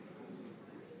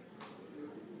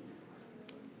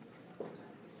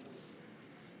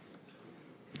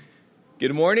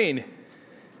Good morning.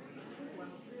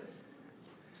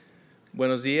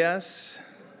 Buenos días.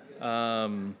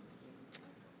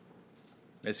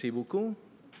 Merci beaucoup.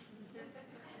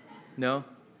 No?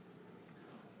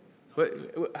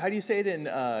 How do you say it in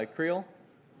Creole?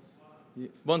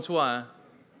 Bonsoir.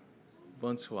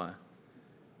 Bonsoir.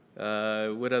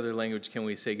 What other language can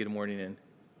we say good morning in?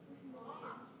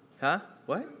 Huh?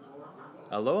 What?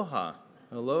 Aloha.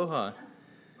 Aloha.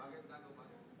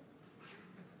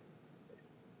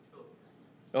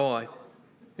 Oh,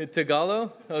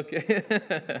 Tagalog?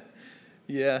 Okay.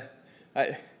 Yeah.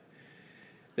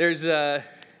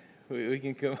 We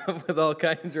can come up with all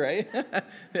kinds, right?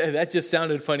 That just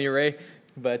sounded funny, Ray.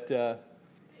 But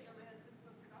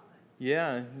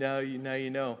yeah, now you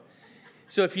know.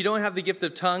 So if you don't have the gift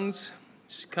of tongues,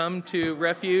 just come to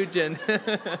Refuge and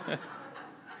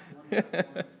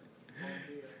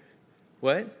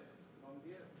what?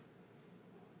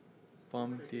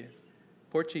 Bom dia.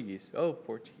 Portuguese. Oh,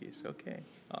 Portuguese. Okay.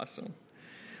 Awesome.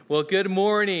 Well, good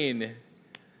morning.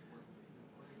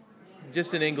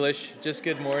 Just in English. Just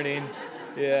good morning.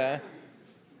 Yeah.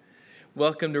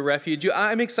 Welcome to Refuge.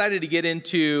 I'm excited to get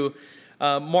into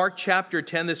Mark chapter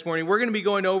 10 this morning. We're going to be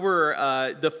going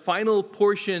over the final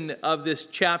portion of this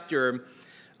chapter.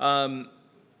 I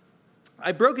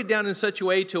broke it down in such a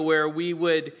way to where we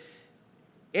would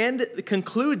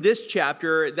conclude this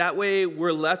chapter. That way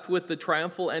we're left with the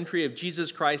triumphal entry of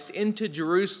Jesus Christ into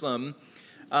Jerusalem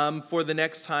for the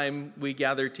next time we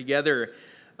gather together.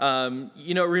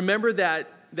 Remember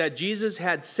that Jesus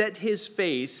had set his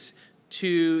face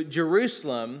to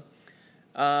Jerusalem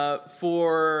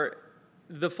for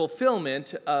the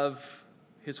fulfillment of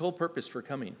his whole purpose for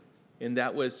coming, and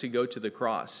that was to go to the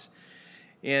cross.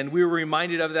 And we were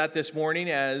reminded of that this morning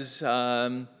as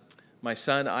my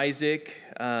son Isaac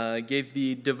gave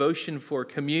the devotion for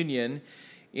communion,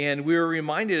 and we were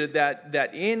reminded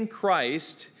that in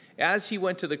Christ, as he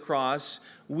went to the cross,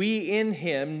 we in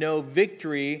him know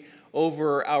victory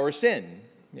over our sin,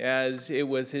 as it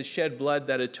was his shed blood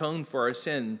that atoned for our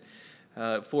sin.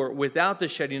 For without the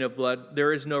shedding of blood,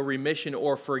 there is no remission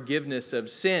or forgiveness of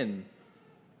sin.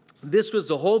 This was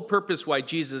the whole purpose why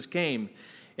Jesus came.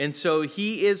 And so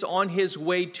he is on his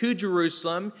way to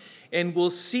Jerusalem, and we'll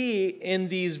see in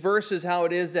these verses how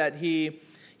it is that he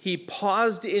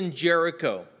paused in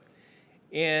Jericho,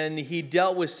 and he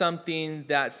dealt with something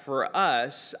that for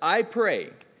us, I pray,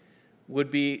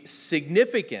 would be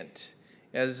significant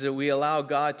as we allow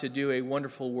God to do a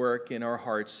wonderful work in our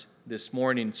hearts this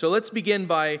morning. So let's begin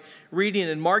by reading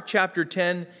in Mark chapter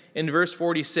 10 and verse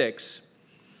 46.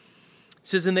 It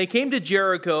says, "And they came to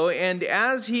Jericho, and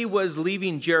as he was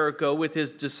leaving Jericho with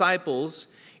his disciples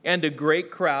and a great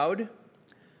crowd,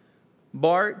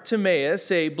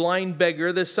 Bartimaeus, a blind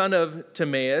beggar, the son of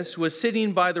Timaeus, was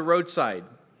sitting by the roadside.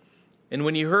 And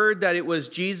when he heard that it was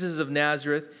Jesus of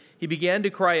Nazareth, he began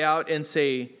to cry out and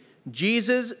say,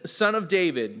 'Jesus, son of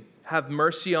David, have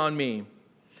mercy on me.'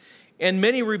 And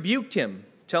many rebuked him,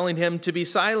 telling him to be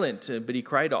silent. But he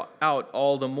cried out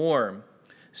all the more,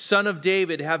 'Son of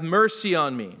David, have mercy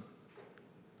on me.'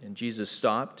 And Jesus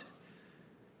stopped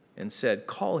and said,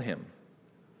 'Call him.'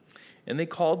 And they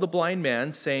called the blind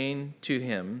man, saying to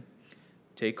him,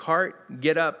 'Take heart,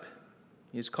 get up,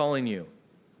 he is calling you.'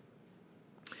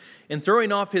 And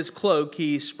throwing off his cloak,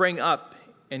 he sprang up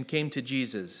and came to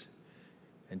Jesus.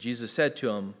 And Jesus said to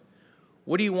him,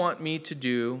 'What do you want me to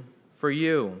do for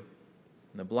you?'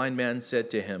 And the blind man said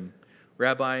to him,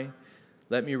 'Rabbi,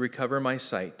 let me recover my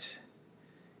sight.'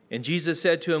 And Jesus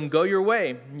said to him, 'Go your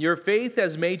way, your faith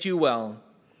has made you well.'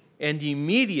 And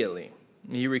immediately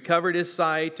he recovered his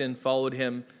sight and followed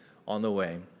him on the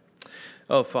way."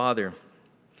 Oh, Father,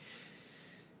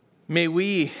 may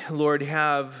we, Lord,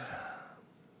 have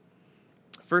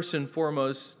first and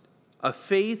foremost a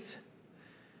faith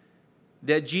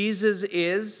that Jesus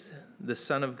is the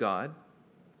Son of God,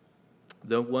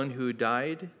 the one who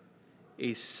died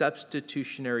a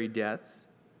substitutionary death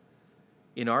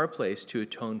in our place to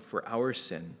atone for our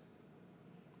sin.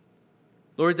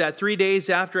 Lord, that 3 days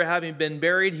after having been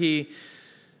buried, he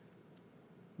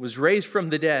was raised from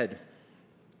the dead.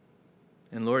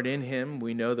 And Lord, in him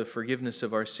we know the forgiveness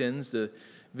of our sins, the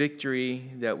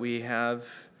victory that we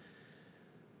have,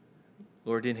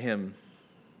 Lord, in him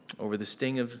over the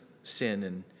sting of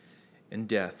sin and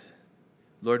death.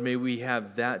 Lord, may we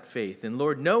have that faith. And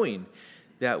Lord, knowing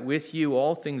that with you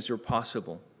all things are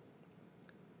possible.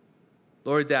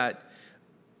 Lord, that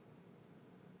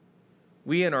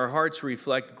we in our hearts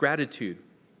reflect gratitude,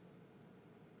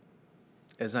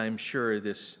 as I am sure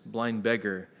this blind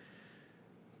beggar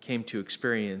came to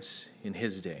experience in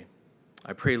his day.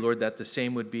 I pray, Lord, that the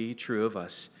same would be true of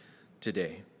us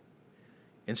today.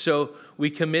 And so we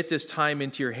commit this time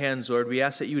into your hands, Lord. We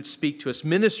ask that you would speak to us,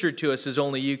 minister to us as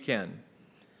only you can,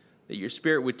 that your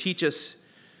Spirit would teach us,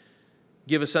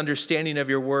 give us understanding of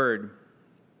your word,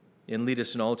 and lead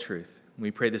us in all truth.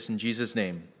 We pray this in Jesus'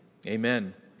 name.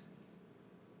 Amen.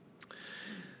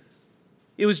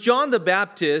 It was John the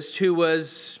Baptist who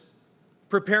was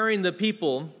preparing the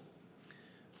people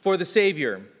for the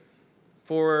Savior,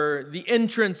 for the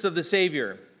entrance of the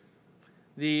Savior,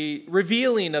 the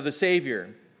revealing of the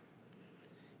Savior.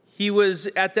 He was,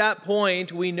 at that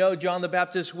point, we know John the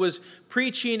Baptist was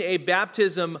preaching a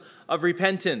baptism of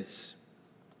repentance.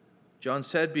 John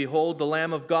said, "Behold the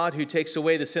Lamb of God who takes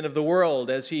away the sin of the world,"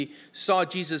 as he saw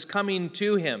Jesus coming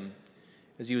to him,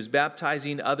 as he was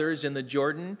baptizing others in the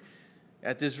Jordan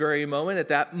at this very moment, at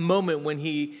that moment when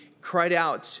he cried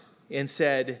out and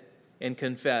said and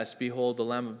confessed, "Behold the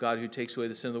Lamb of God who takes away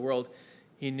the sin of the world,"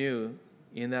 he knew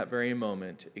in that very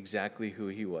moment exactly who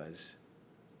he was.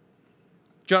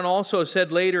 John also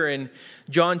said later in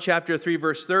John chapter 3,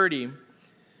 verse 30,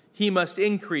 "He must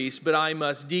increase, but I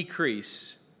must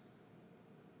decrease."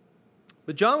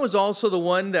 But John was also the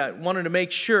one that wanted to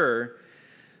make sure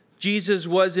Jesus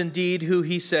was indeed who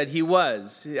he said he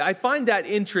was. I find that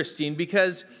interesting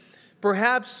because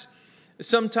perhaps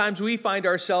sometimes we find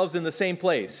ourselves in the same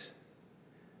place.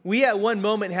 We at one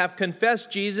moment have confessed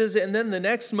Jesus, and then the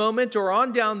next moment or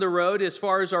on down the road, as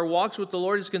far as our walks with the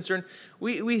Lord is concerned,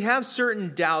 we have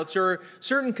certain doubts or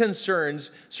certain concerns,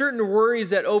 certain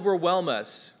worries that overwhelm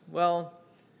us. Well,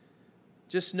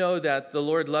 just know that the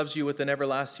Lord loves you with an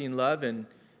everlasting love and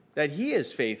that he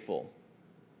is faithful.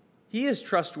 He is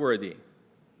trustworthy.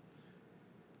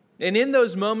 And in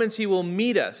those moments, he will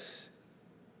meet us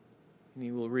and he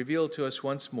will reveal to us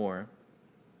once more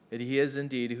that he is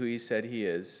indeed who he said he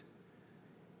is,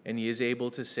 and he is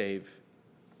able to save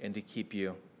and to keep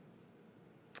you.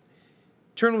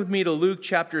 Turn with me to Luke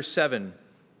chapter 7.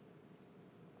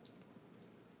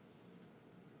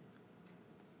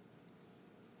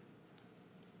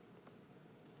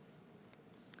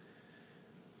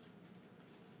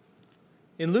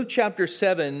 In Luke chapter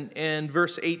 7 and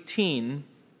verse 18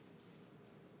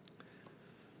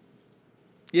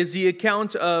 is the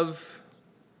account of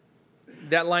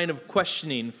that line of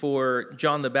questioning for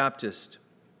John the Baptist.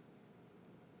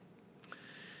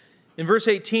 In verse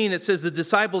 18 it says, "The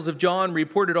disciples of John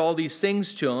reported all these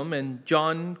things to him, and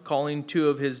John, calling two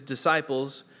of his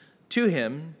disciples to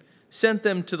him, sent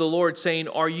them to the Lord, saying,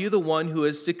 'Are you the one who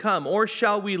is to come, or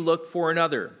shall we look for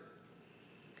another?'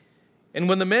 And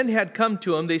when the men had come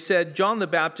to him, they said, 'John the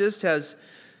Baptist has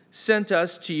sent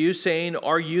us to you, saying,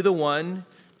 Are you the one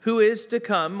who is to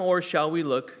come, or shall we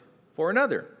look for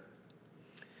another?'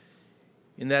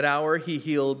 In that hour he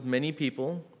healed many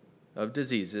people of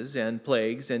diseases and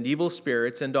plagues and evil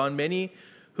spirits, and on many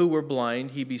who were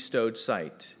blind he bestowed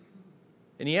sight.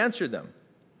 And he answered them,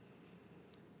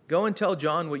 'Go and tell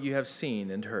John what you have seen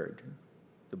and heard.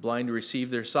 The blind receive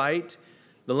their sight,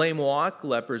 the lame walk,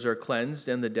 lepers are cleansed,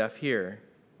 and the deaf hear.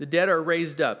 The dead are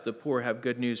raised up, the poor have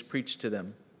good news preached to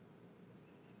them.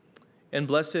 And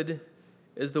blessed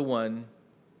is the one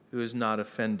who is not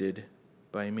offended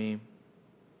by me.'"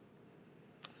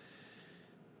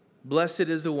 Blessed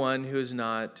is the one who is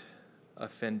not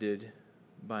offended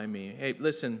by me. Hey,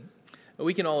 listen,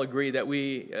 we can all agree that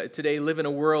we today live in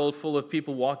a world full of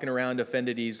people walking around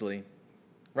offended easily,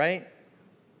 right?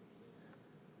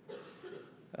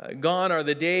 Gone are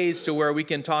the days to where we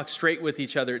can talk straight with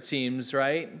each other, it seems,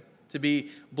 right? To be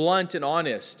blunt and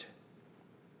honest.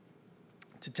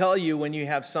 To tell you when you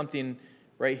have something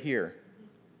right here.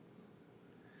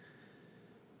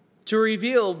 To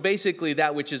reveal basically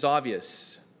that which is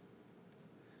obvious.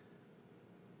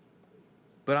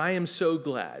 But I am so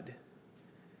glad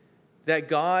that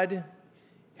God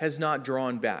has not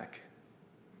drawn back.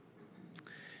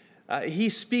 He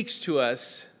speaks to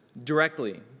us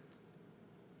directly,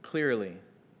 clearly.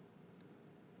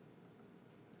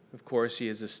 Of course, he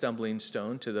is a stumbling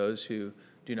stone to those who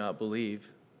do not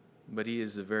believe, but he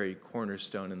is the very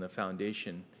cornerstone and the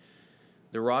foundation,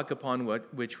 the rock upon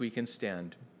which we can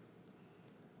stand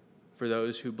for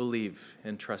those who believe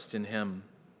and trust in him.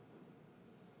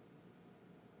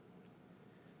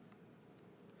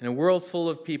 In a world full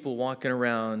of people walking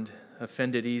around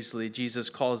offended easily, Jesus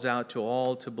calls out to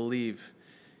all to believe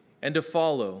and to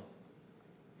follow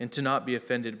and to not be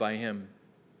offended by him.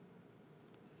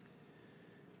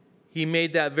 He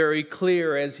made that very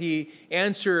clear as he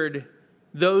answered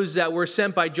those that were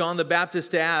sent by John the Baptist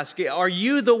to ask, "Are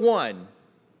you the one?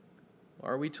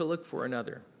 Or are we to look for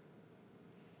another?"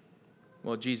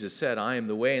 Well, Jesus said, "I am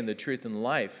the way and the truth and the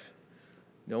life.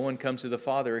 No one comes to the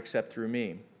Father except through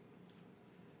me."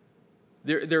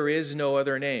 There is no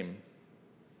other name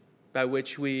by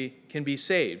which we can be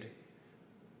saved.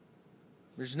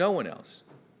 There's no one else.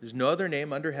 There's no other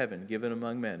name under heaven given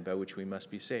among men by which we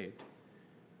must be saved.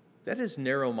 That is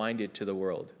narrow-minded to the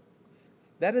world.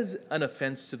 That is an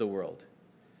offense to the world,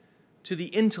 to the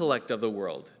intellect of the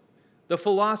world, the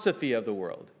philosophy of the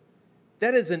world.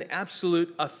 That is an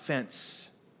absolute offense.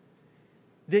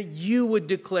 That you would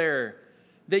declare,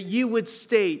 that you would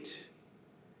state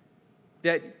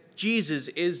that Jesus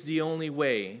is the only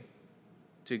way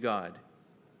to God.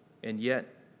 And yet,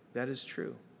 that is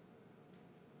true.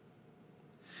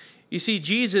 You see,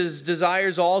 Jesus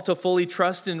desires all to fully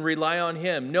trust and rely on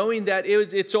him, knowing that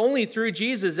it's only through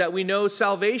Jesus that we know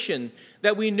salvation,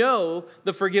 that we know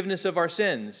the forgiveness of our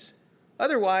sins.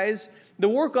 Otherwise, the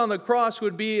work on the cross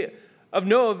would be of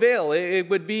no avail. It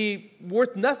would be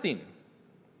worth nothing.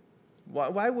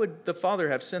 Why would the Father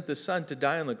have sent the Son to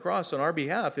die on the cross on our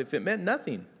behalf if it meant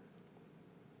nothing?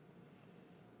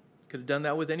 Could have done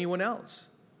that with anyone else.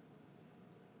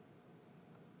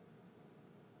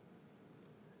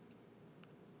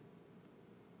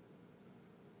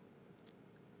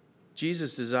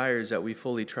 Jesus desires that we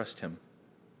fully trust him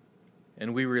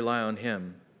and we rely on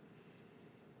him.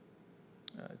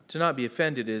 To not be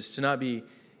offended is to not be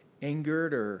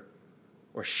angered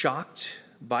or shocked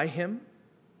by him,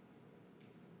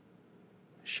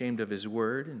 ashamed of his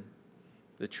word and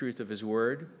the truth of his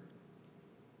word.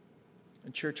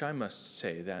 And church, I must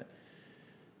say that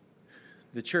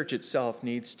the church itself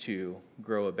needs to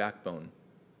grow a backbone.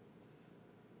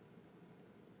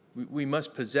 We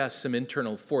must possess some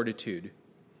internal fortitude,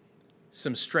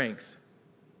 some strength,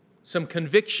 some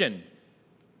conviction,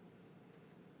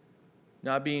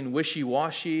 not being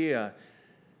wishy-washy,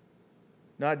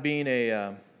 not being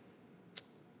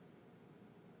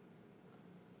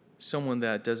someone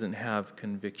that doesn't have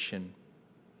conviction,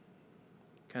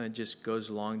 kind of just goes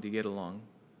along to get along.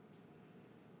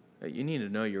 You need to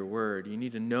know your word. You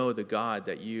need to know the God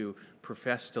that you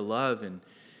profess to love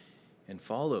and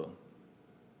follow.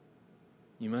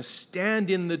 You must stand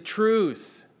in the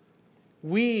truth.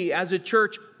 We, as a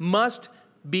church, must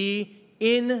be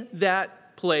in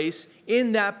that place,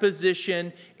 in that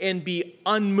position, and be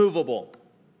unmovable.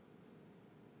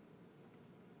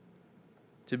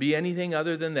 To be anything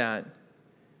other than that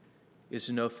is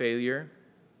to know failure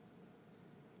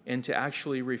and to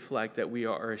actually reflect that we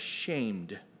are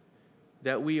ashamed,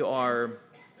 that we are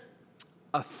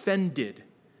offended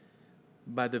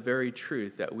by the very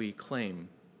truth that we claim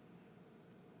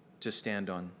to stand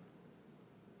on.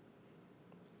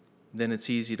 Then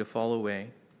it's easy to fall away.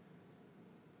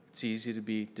 It's easy to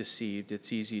be deceived.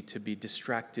 It's easy to be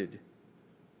distracted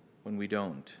when we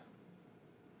don't.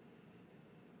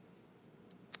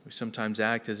 We sometimes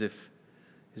act as if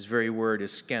his very word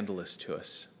is scandalous to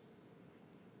us.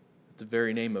 At the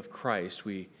very name of Christ,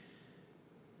 we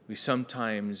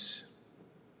sometimes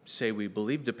say we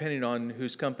believe, depending on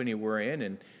whose company we're in,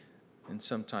 and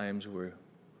sometimes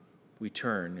we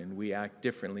turn and we act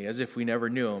differently, as if we never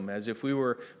knew him, as if we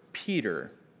were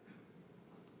Peter,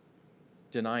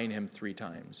 denying him 3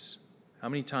 times. How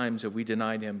many times have we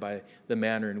denied him by the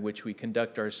manner in which we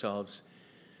conduct ourselves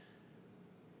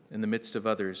in the midst of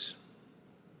others?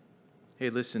 Hey,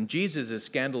 listen, Jesus is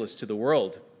scandalous to the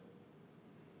world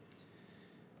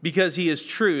because he is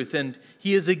truth, and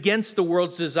he is against the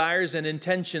world's desires and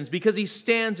intentions because he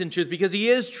stands in truth, because he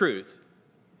is truth.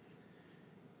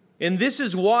 And this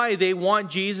is why they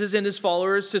want Jesus and his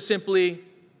followers to simply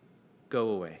go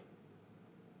away.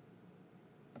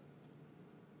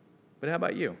 But how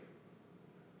about you?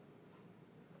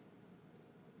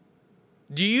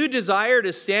 Do you desire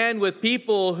to stand with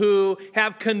people who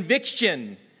have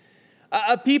conviction,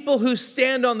 people who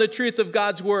stand on the truth of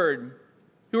God's word,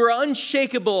 who are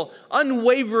unshakable,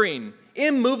 unwavering,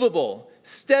 immovable,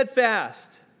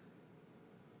 steadfast?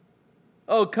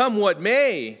 Oh, come what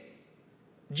may.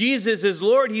 Jesus is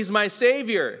Lord. He's my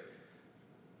Savior.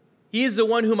 He is the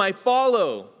one whom I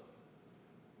follow.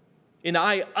 And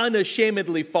I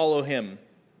unashamedly follow him,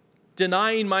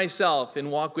 denying myself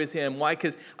and walk with him. Why?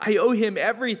 Because I owe him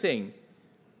everything.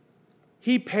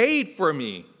 He paid for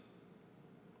me.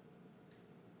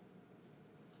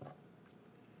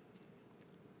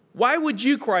 Why would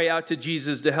you cry out to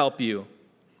Jesus to help you?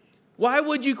 Why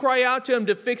would you cry out to him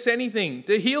to fix anything,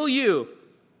 to heal you?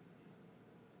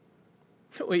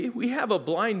 We have a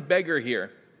blind beggar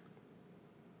here.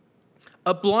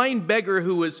 A blind beggar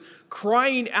who was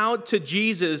crying out to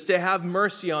Jesus to have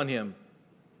mercy on him.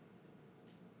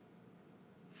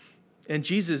 And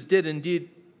Jesus did indeed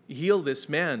heal this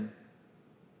man.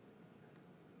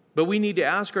 But we need to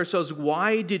ask ourselves,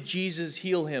 why did Jesus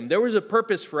heal him? There was a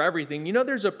purpose for everything. You know,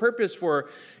 there's a purpose for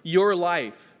your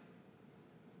life.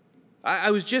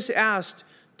 I was just asked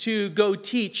to go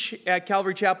teach at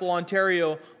Calvary Chapel,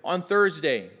 Ontario on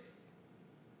Thursday.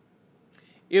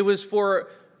 It was for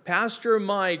Pastor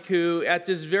Mike, who at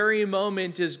this very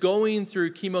moment is going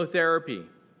through chemotherapy.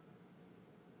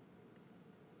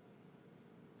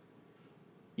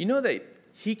 You know that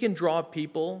he can draw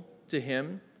people to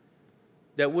him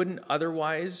that wouldn't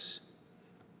otherwise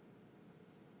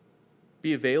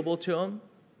be available to him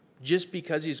just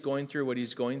because he's going through what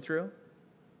he's going through?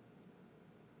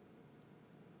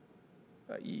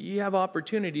 You have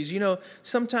opportunities. You know,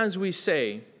 sometimes we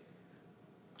say,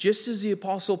 just as the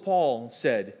Apostle Paul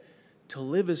said, to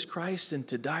live is Christ and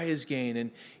to die is gain.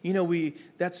 And, you know,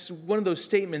 that's one of those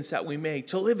statements that we make.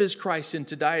 To live is Christ and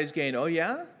to die is gain. Oh,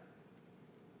 yeah?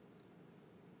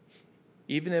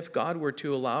 Even if God were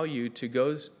to allow you to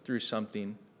go through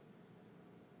something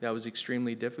that was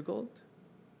extremely difficult,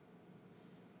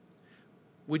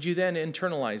 would you then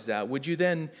internalize that? Would you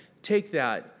then take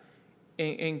that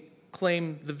and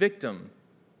claim the victim,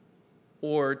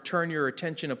 or turn your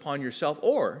attention upon yourself,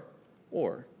 or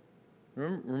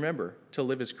remember, to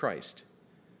live as Christ?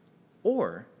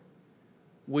 Or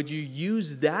would you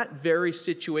use that very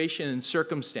situation and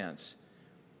circumstance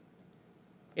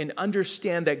and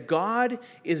understand that God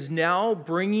is now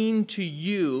bringing to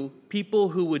you people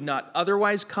who would not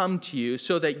otherwise come to you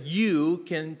so that you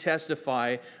can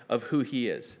testify of who He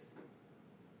is?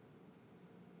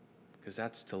 Because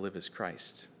that's to live as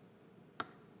Christ.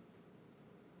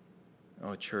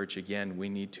 Oh, church, again, we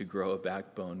need to grow a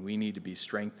backbone. We need to be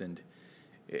strengthened.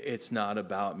 It's not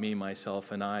about me,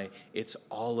 myself, and I. It's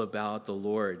all about the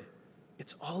Lord.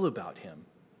 It's all about Him.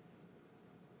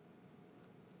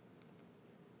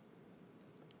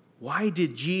 Why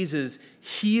did Jesus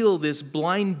heal this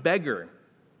blind beggar?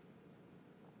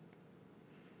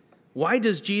 Why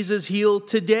does Jesus heal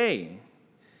today?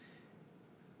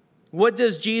 What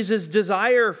does Jesus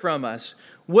desire from us?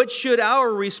 What should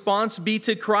our response be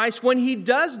to Christ when He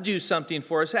does do something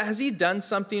for us? Has He done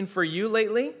something for you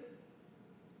lately?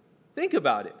 Think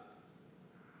about it.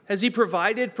 Has He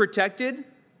provided, protected?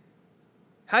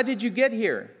 How did you get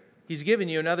here? He's given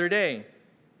you another day.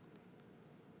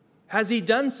 Has He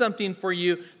done something for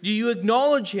you? Do you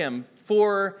acknowledge Him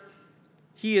for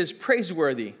He is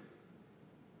praiseworthy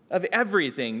of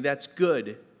everything that's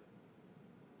good?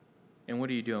 And what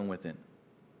are you doing with it?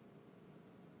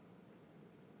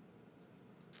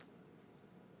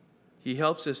 He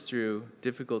helps us through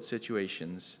difficult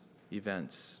situations,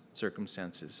 events,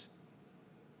 circumstances.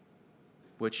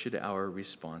 What should our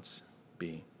response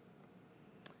be?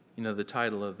 You know, the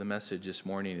title of the message this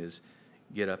morning is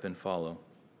Get Up and Follow.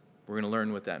 We're going to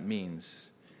learn what that means.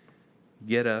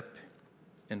 Get up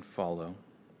and follow.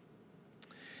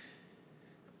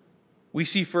 We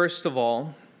see, first of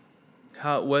all,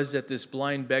 how it was that this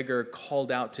blind beggar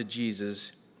called out to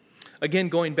Jesus. Again,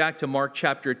 going back to Mark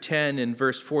chapter 10 and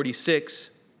verse 46,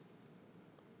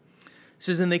 it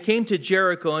says, "And they came to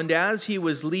Jericho, and as he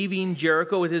was leaving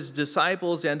Jericho with his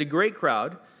disciples and a great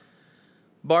crowd,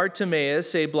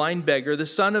 Bartimaeus, a blind beggar, the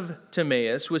son of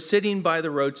Timaeus, was sitting by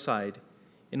the roadside.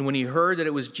 And when he heard that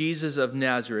it was Jesus of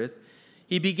Nazareth,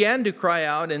 he began to cry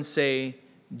out and say,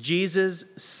 'Jesus,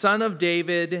 Son of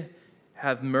David,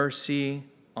 have mercy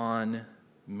on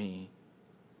me.'"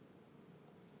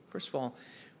 First of all,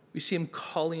 we see him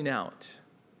calling out.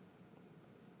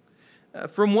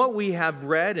 From what we have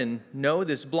read and know,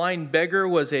 this blind beggar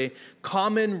was a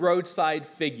common roadside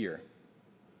figure.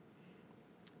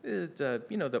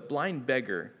 The blind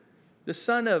beggar, the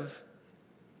son of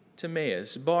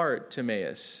Timaeus,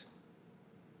 Bartimaeus.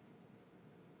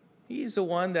 He's the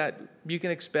one that you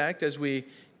can expect as we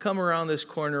come around this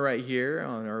corner right here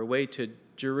on our way to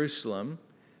Jerusalem,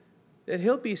 that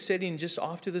he'll be sitting just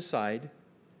off to the side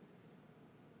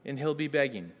and he'll be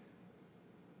begging.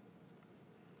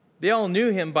 They all knew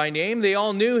him by name. They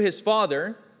all knew his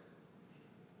father.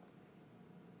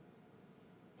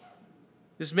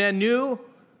 This man knew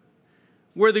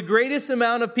where the greatest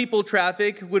amount of people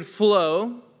traffic would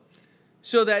flow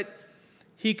so that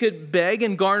he could beg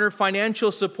and garner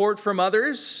financial support from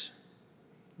others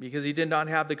because he did not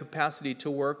have the capacity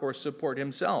to work or support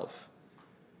himself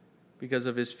because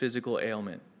of his physical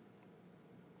ailment.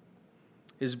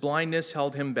 His blindness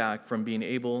held him back from being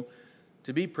able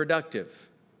to be productive.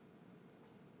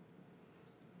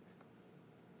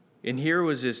 And here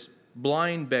was this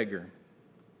blind beggar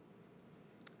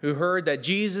who heard that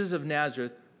Jesus of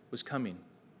Nazareth was coming.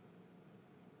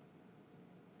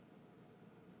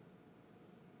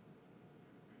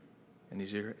 And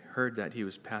he heard that he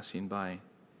was passing by.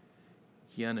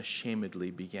 he unashamedly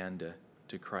began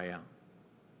to cry out.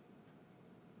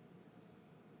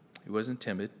 He wasn't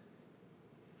timid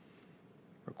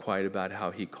or quiet about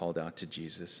how he called out to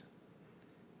Jesus.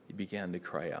 He began to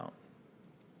cry out.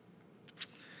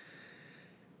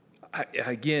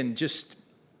 Again, just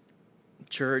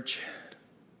church,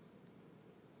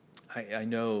 I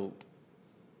know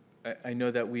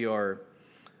that we are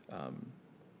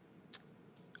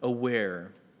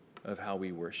aware of how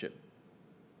we worship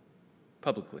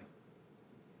publicly.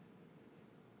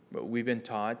 But we've been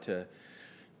taught to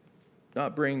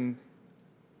not bring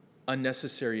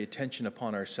unnecessary attention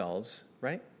upon ourselves,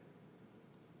 right?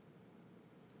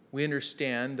 We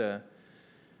understand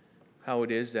how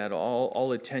it is that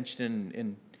all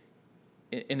attention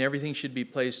and everything should be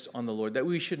placed on the Lord, that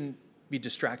we shouldn't be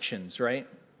distractions, right?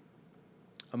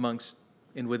 Amongst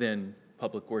and within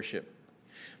public worship.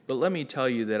 But let me tell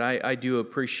you that I do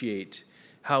appreciate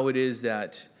how it is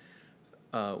that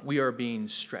we are being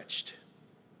stretched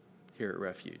here at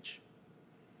Refuge.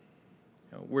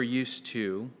 We're used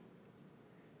to,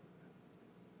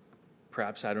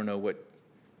 perhaps, I don't know what,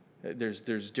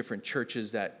 there's different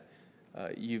churches that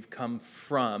you've come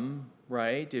from,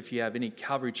 right? If you have any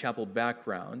Calvary Chapel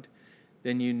background,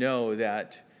 then you know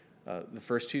that the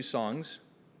first two songs,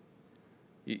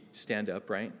 you stand up,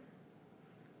 right?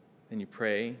 And you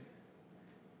pray.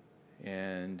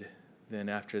 And then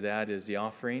after that is the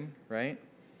offering, right?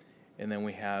 And then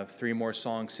we have 3 more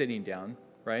songs sitting down,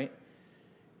 right?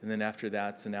 And then after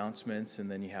that's announcements, and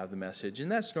then you have the message.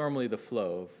 And that's normally the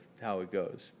flow of how it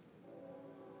goes.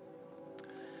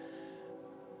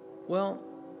 Well,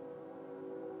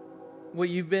 what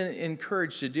you've been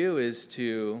encouraged to do is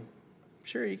to,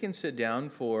 sure, you can sit down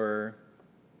for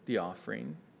the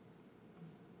offering,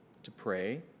 to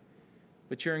pray,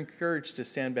 but you're encouraged to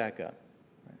stand back up.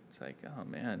 It's like, oh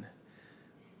man,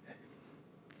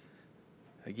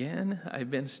 again, I've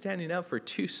been standing up for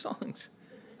 2 songs.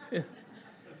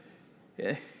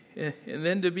 And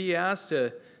then to be asked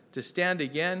to stand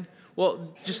again.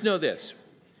 Well, just know this.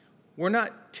 We're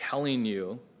not telling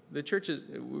you, the church is,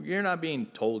 you're not being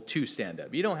told to stand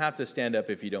up. You don't have to stand up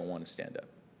if you don't want to stand up.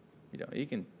 You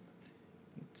can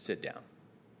sit down.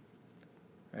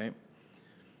 Right?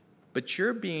 But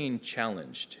you're being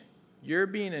challenged. You're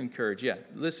being encouraged. Yeah,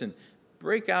 listen,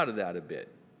 break out of that a bit.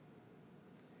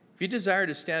 If you desire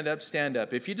to stand up, stand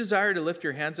up. If you desire to lift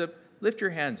your hands up, lift your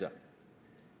hands up.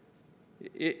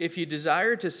 If you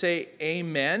desire to say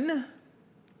amen,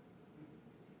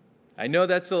 I know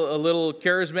that's a little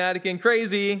charismatic and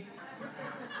crazy.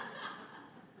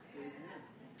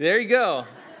 There you go.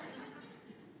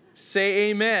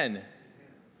 Say amen.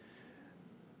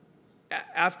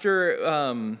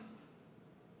 After,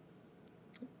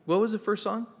 what was the first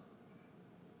song?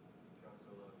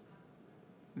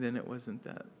 Then it wasn't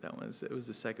that one. It was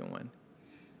the second one.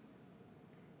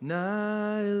 And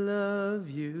I love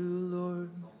you,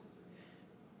 Lord.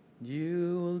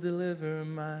 You will deliver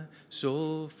my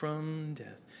soul from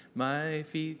death, my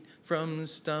feet from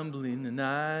stumbling, and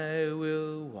I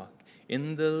will walk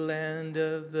in the land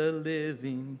of the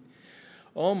living.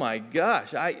 Oh my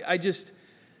gosh, I just,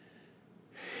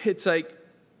 it's like,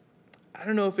 I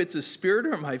don't know if it's a spirit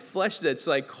or my flesh that's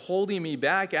like holding me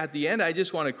back. At the end, I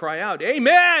just want to cry out,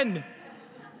 amen!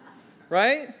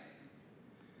 Right?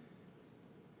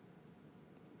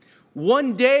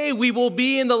 One day we will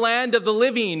be in the land of the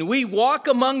living. We walk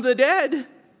among the dead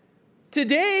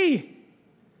today.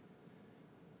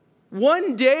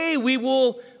 One day we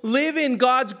will live in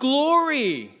God's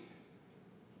glory.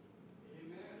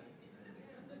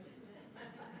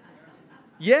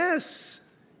 Yes.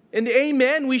 And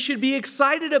amen, we should be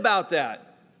excited about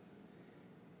that.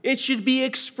 It should be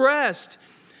expressed.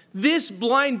 This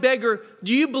blind beggar,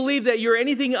 do you believe that you're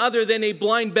anything other than a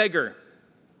blind beggar?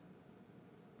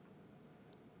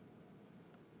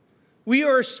 We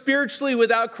are spiritually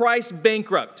without Christ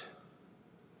bankrupt.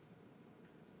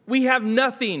 We have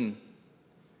nothing.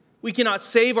 We cannot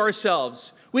save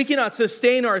ourselves. We cannot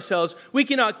sustain ourselves. We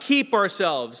cannot keep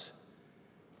ourselves.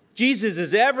 Jesus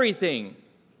is everything.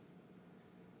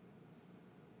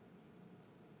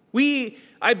 We,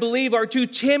 I believe, are too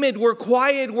timid. We're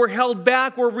quiet. We're held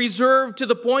back. We're reserved to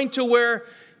the point to where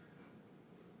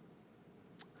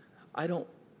I don't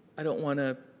want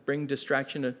to bring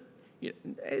distraction to.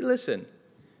 Hey, listen,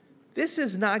 this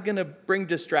is not going to bring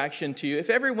distraction to you.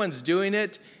 If everyone's doing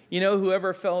it,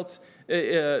 whoever feels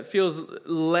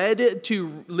led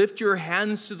to lift your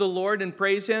hands to the Lord and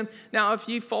praise Him. Now, if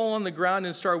you fall on the ground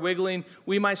and start wiggling,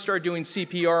 we might start doing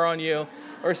CPR on you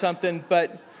or something.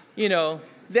 But,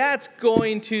 that's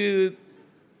going to,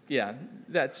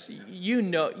 that's,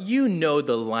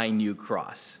 the line you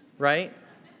cross, right?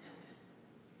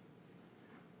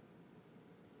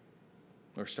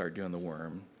 Or start doing the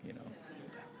worm,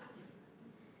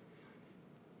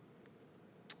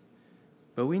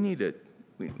 But we need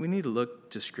to look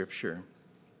to Scripture.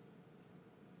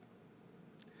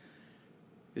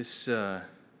 This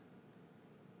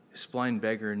blind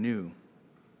beggar knew,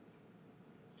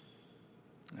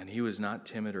 and he was not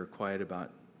timid or quiet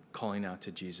about calling out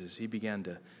to Jesus. He began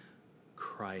to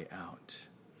cry out.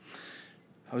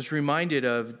 I was reminded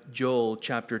of Joel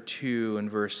chapter 2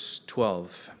 and verse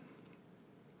 12.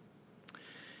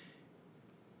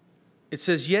 It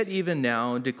says, "Yet even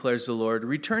now, declares the Lord,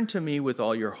 return to me with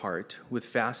all your heart, with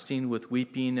fasting, with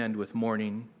weeping, and with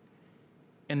mourning,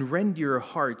 and rend your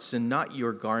hearts and not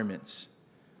your garments.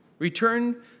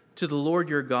 Return to the Lord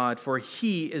your God, for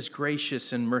he is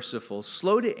gracious and merciful,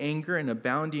 slow to anger and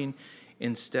abounding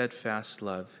in steadfast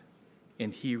love,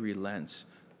 and he relents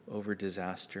over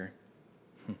disaster."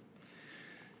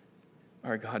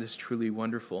 Our God is truly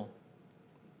wonderful.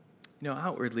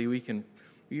 Outwardly we can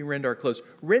rend our clothes.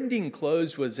 Rending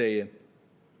clothes was an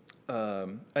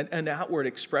outward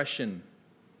expression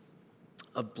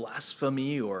of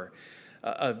blasphemy or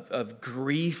of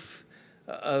grief,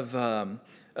 of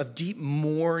deep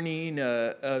mourning,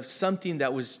 of something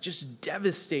that was just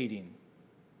devastating.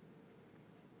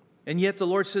 And yet the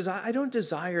Lord says, I don't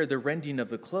desire the rending of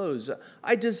the clothes.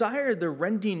 I desire the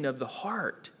rending of the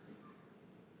heart.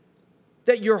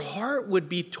 That your heart would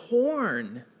be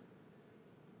torn.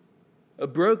 A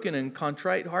broken and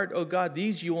contrite heart, oh God,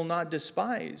 these you will not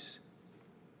despise.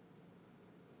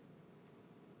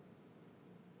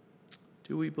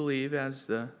 Do we believe as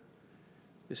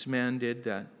this man did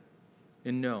that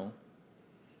and know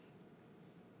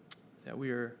that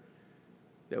we are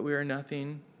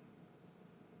nothing,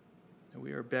 that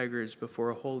we are beggars before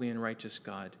a holy and righteous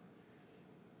God,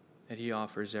 that he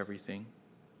offers everything?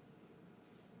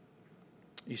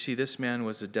 You see, this man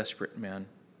was a desperate man.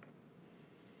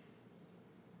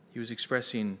 He was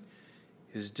expressing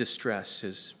his distress,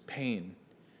 his pain,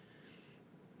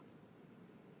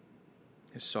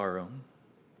 his sorrow,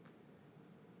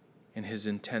 and his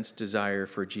intense desire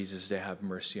for Jesus to have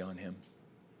mercy on him.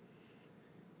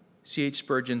 C.H.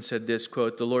 Spurgeon said this,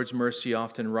 quote, "The Lord's mercy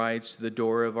often rides to the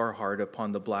door of our heart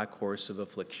upon the black horse of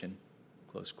affliction,"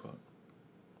 close quote.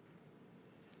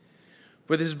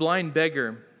 For this blind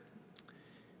beggar,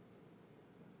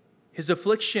 his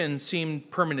affliction seemed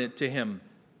permanent to him,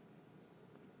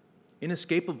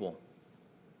 inescapable.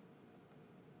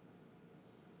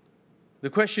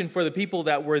 The question for the people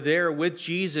that were there with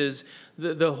Jesus,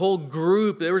 the whole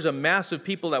group, there was a mass of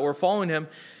people that were following him.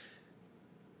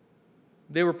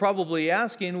 They were probably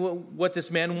asking what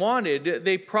this man wanted.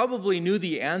 They probably knew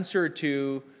the answer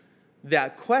to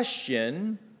that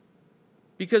question,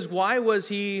 because why was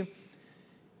he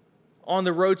on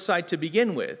the roadside to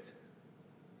begin with?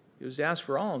 He was to ask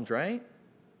for alms, right?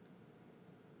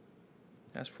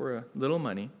 Ask for a little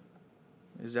money.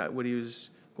 Is that what he was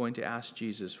going to ask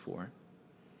Jesus for?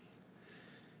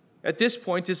 At this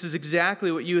point, this is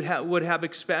exactly what you would have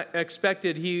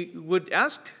expected he would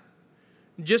ask.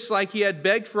 Just like he had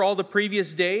begged for all the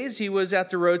previous days, he was at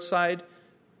the roadside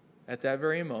at that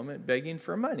very moment begging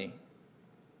for money.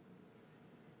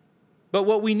 But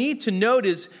what we need to note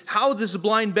is how this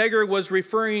blind beggar was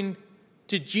referring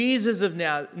to Jesus of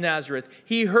Nazareth.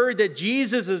 He heard that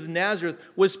Jesus of Nazareth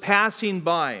was passing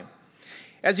by.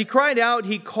 As he cried out,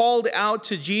 he called out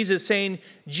to Jesus, saying,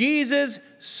 "Jesus,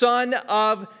 Son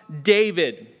of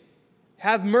David,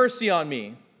 have mercy on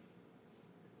me."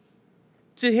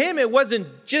 To him, it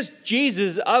wasn't just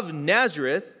Jesus of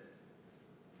Nazareth.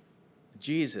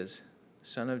 Jesus,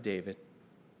 Son of David.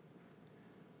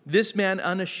 This man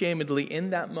unashamedly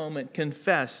in that moment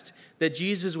confessed that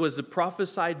Jesus was the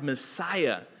prophesied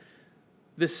Messiah,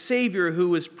 the Savior who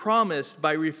was promised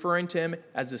by referring to him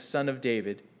as the Son of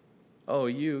David. Oh,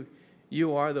 you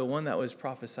are the one that was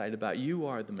prophesied about. You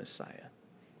are the Messiah,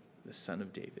 the Son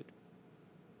of David.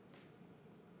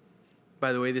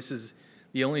 By the way, this is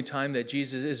the only time that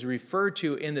Jesus is referred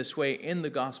to in this way in the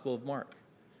Gospel of Mark.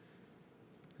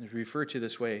 He's referred to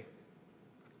this way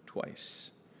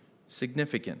twice.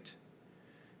 Significant.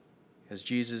 As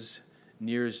Jesus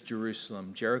nears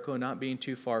Jerusalem, Jericho not being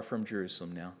too far from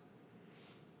Jerusalem now.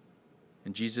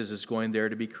 And Jesus is going there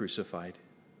to be crucified.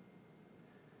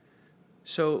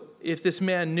 So if this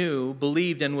man knew,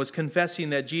 believed, and was confessing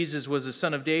that Jesus was the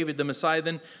Son of David, the Messiah,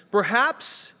 then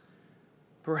perhaps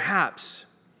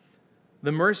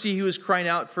the mercy he was crying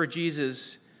out for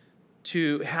Jesus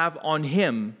to have on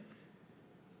him,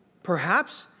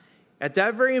 perhaps at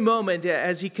that very moment,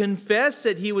 as he confessed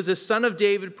that he was a son of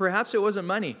David, perhaps it wasn't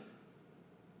money.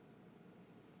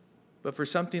 but for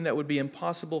something that would be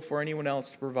impossible for anyone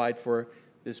else to provide for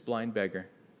this blind beggar.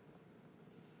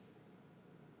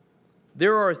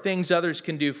 There are things others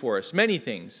can do for us, many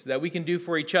things that we can do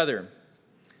for each other.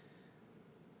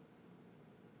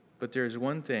 But there's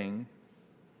one thing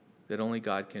that only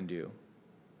God can do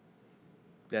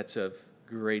that's of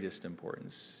greatest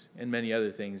importance, and many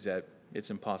other things that it's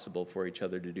impossible for each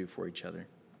other to do for each other.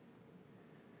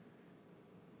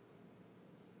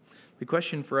 The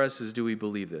question for us is, do we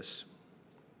believe this?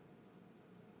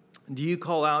 Do you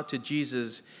call out to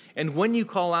Jesus? And when you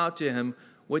call out to him,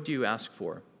 what do you ask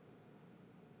for?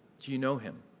 Do you know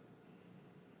him?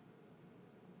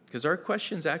 Because our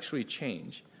questions actually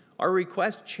change. Our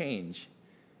requests change.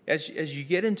 As you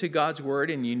get into God's word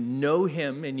and you know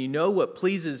him and you know what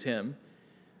pleases him,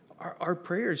 our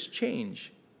prayers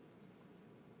change.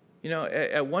 You know,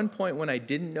 at one point when I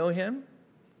didn't know him,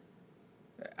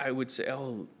 I would say,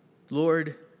 oh,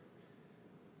 Lord,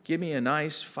 give me a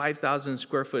nice 5,000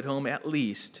 square foot home at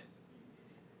least.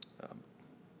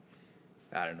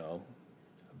 I don't know,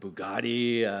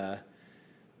 Bugatti,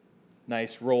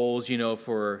 nice rolls, you know,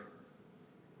 for,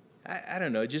 I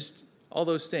don't know, just all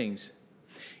those things.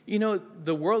 You know,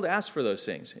 the world asks for those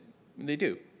things. They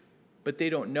do. But they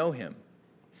don't know him.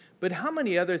 But how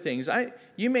many other things?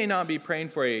 You may not be praying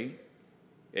for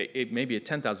maybe a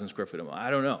 10,000 square foot home.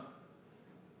 I don't know.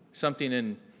 Something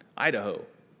in Idaho.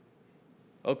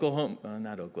 Oklahoma.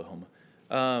 Not Oklahoma.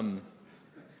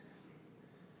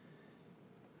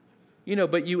 You know,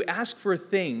 but you ask for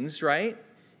things, right?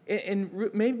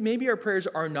 And maybe our prayers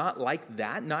are not like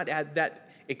that, not at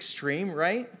that extreme,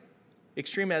 right?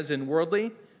 Extreme as in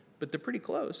worldly, but they're pretty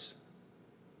close.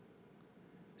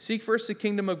 Seek first the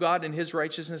kingdom of God and his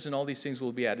righteousness, and all these things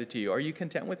will be added to you. Are you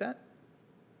content with that?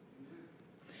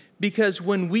 Because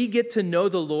when we get to know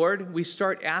the Lord, we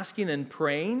start asking and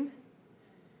praying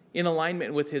in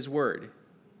alignment with his word.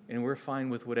 And we're fine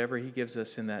with whatever he gives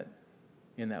us in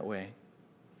that way.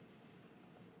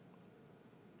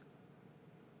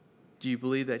 Do you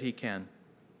believe that he can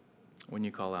when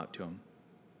you call out to him?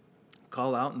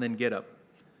 Call out and then get up.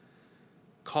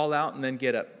 Call out and then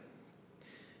get up.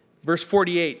 Verse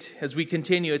 48, as we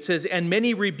continue, it says, and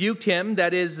many rebuked him,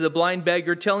 that is the blind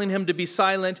beggar, telling him to be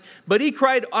silent. But he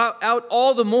cried out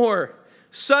all the more,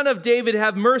 Son of David,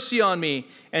 have mercy on me.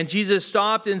 And Jesus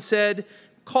stopped and said,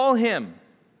 call him.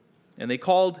 And they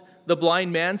called the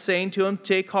blind man, saying to him,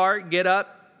 take heart, get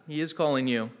up, he is calling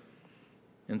you.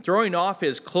 And throwing off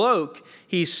his cloak,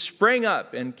 he sprang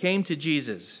up and came to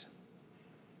Jesus.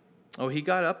 Oh, he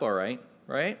got up all right,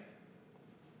 right?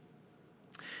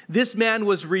 This man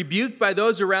was rebuked by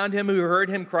those around him who heard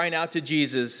him crying out to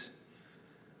Jesus.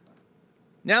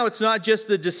 Now it's not just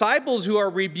the disciples who are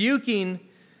rebuking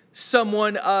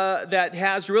someone that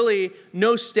has really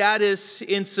no status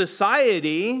in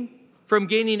society from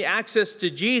gaining access to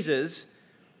Jesus,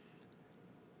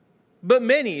 but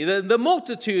many, the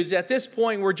multitudes at this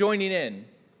point were joining in.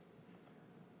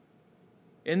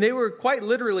 And they were quite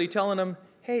literally telling him,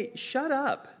 hey, shut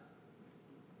up.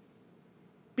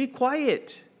 Be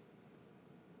quiet.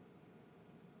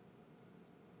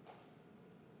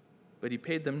 But he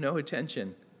paid them no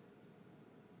attention.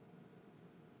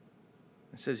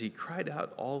 It says he cried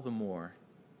out all the more.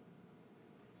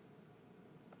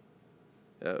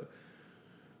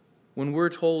 When we're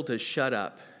told to shut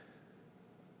up,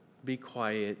 be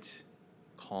quiet,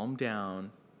 calm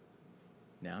down,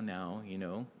 now, you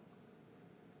know,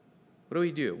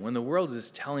 what do? When the world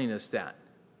is telling us that,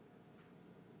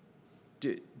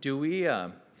 do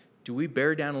we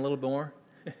bear down a little more?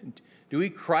 Do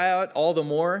we cry out all the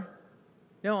more?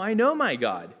 No, I know my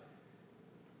God.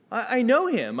 I know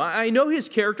him. I know his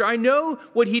character. I know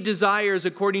what he desires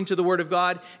according to the word of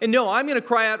God. And no, I'm going to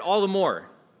cry out all the more.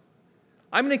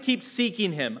 I'm going to keep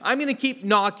seeking him. I'm going to keep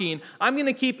knocking. I'm going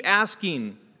to keep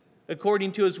asking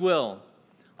according to his will.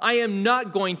 I am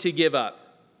not going to give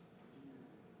up.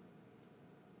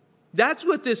 That's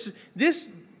what this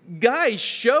guy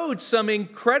showed, some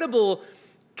incredible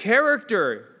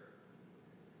character.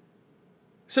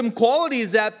 Some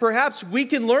qualities that perhaps we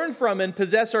can learn from and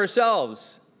possess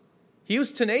ourselves. He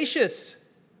was tenacious.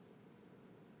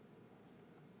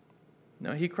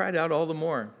 No, he cried out all the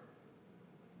more.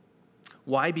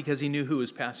 Why? Because he knew who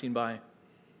was passing by.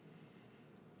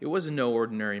 It wasn't no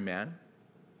ordinary man.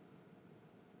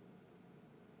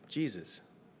 Jesus,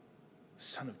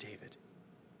 Son of David.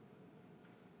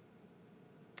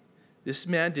 This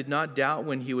man did not doubt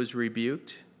when he was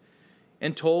rebuked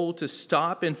and told to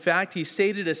stop. In fact, he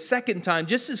stated a second time,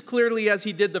 just as clearly as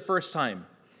he did the first time,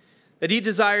 that he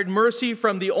desired mercy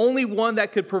from the only one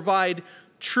that could provide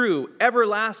true,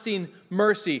 everlasting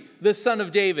mercy, the Son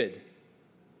of David.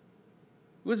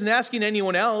 He wasn't asking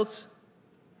anyone else.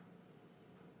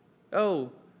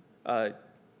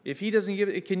 If he doesn't give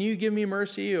it, can you give me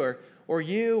mercy? Or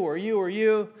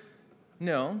you?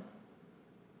 No.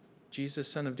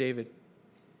 Jesus, Son of David,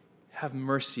 have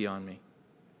mercy on me.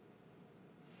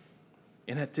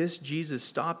 And at this, Jesus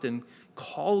stopped and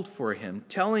called for him,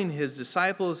 telling his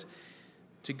disciples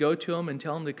to go to him and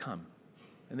tell him to come.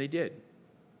 And they did.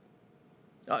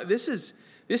 This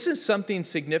is something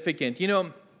significant.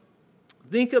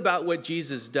 Think about what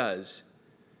Jesus does.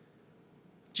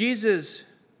 Jesus,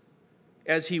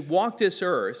 as he walked this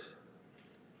earth,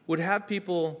 would have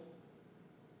people,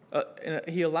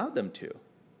 he allowed them to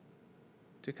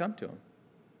come to him.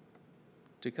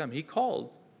 To come. He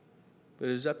called, but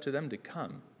it was up to them to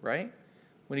come, right?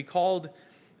 When he called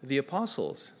the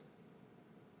apostles,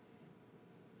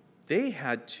 they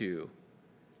had to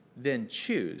then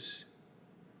choose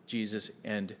Jesus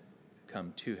and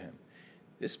come to him.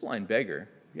 This blind beggar,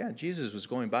 Jesus was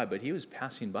going by, but he was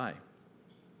passing by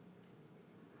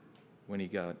when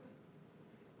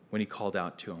he called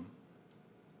out to him.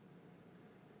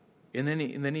 And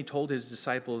then he told his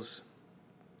disciples,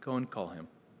 go and call him.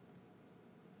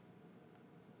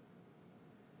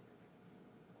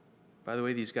 By the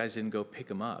way, these guys didn't go pick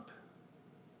him up.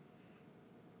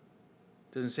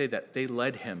 It doesn't say that they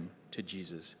led him to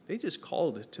Jesus. They just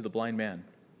called to the blind man.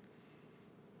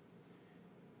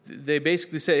 They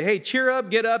basically said, hey, cheer up,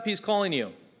 get up, he's calling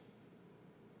you.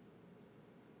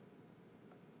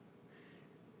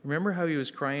 Remember how he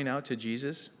was crying out to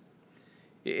Jesus?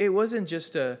 It wasn't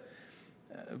just a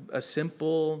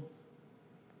simple,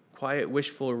 quiet,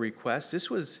 wishful request. This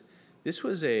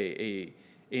was a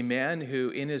man who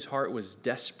in his heart was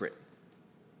desperate,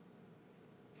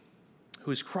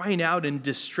 who was crying out in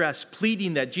distress,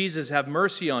 pleading that Jesus have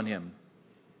mercy on him.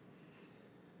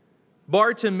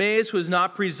 Bartimaeus was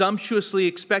not presumptuously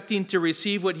expecting to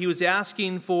receive what he was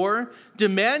asking for,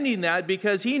 demanding that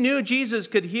because he knew Jesus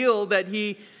could heal,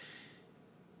 and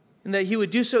that he would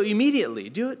do so immediately.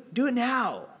 Do it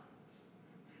now.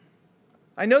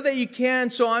 I know that you can,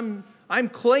 so I'm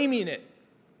claiming it.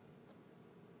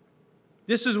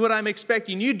 This is what I'm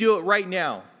expecting. You do it right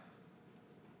now.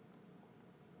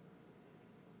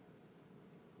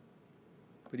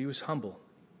 But he was humble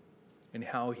in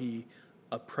how he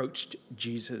approached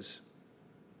Jesus,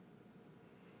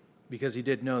 because he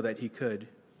did know that he could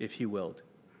if he willed.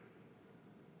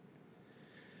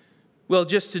 Well,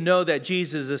 just to know that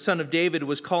Jesus, the Son of David,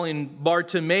 was calling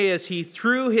Bartimaeus, he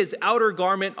threw his outer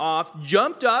garment off,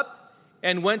 jumped up,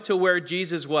 and went to where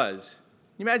Jesus was.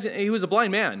 Imagine, he was a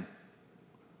blind man.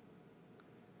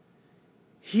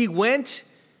 He went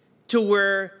to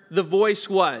where the voice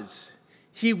was.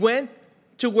 He went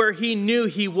to where he knew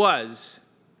he was.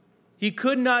 He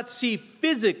could not see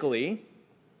physically,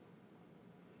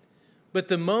 but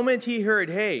the moment he heard,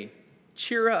 hey,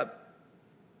 cheer up,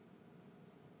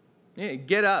 hey,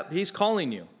 get up, he's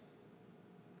calling you,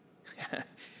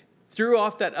 threw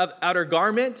off that outer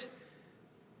garment,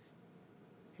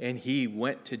 and he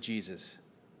went to Jesus.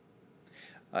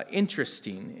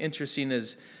 Interesting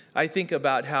as I think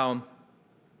about how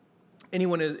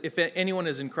if anyone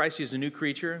is in Christ, he is a new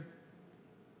creature.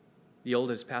 The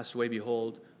old has passed away,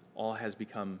 behold, all has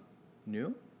become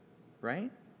new, right?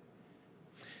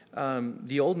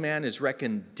 The old man is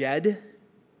reckoned dead,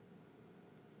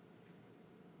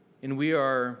 and we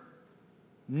are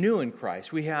new in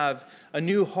Christ. We have a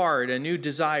new heart, a new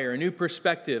desire, a new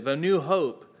perspective, a new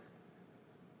hope,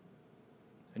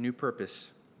 a new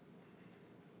purpose.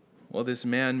 Well, this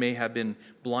man may have been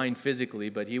blind physically,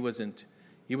 but he wasn't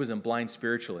blind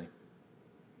spiritually.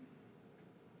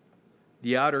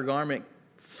 The outer garment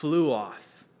flew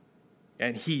off,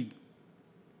 and he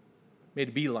made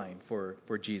a beeline for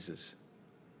Jesus.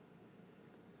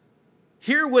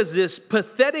 Here was this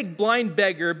pathetic blind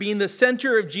beggar being the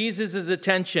center of Jesus'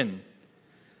 attention,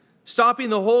 stopping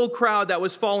the whole crowd that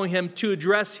was following him to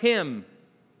address him.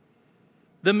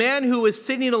 The man who was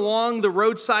sitting along the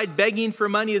roadside begging for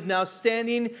money is now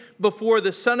standing before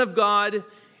the Son of God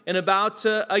and about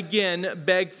to again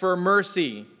beg for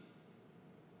mercy.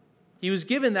 He was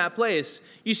given that place.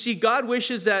 You see, God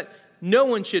wishes that no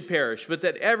one should perish, but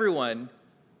that everyone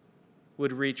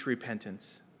would reach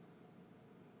repentance.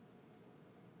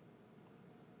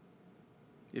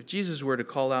 If Jesus were to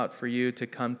call out for you to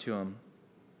come to him,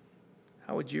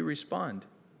 how would you respond?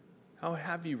 How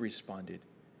have you responded?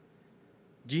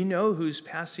 Do you know who's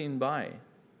passing by?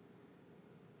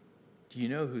 Do you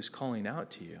know who's calling out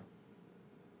to you?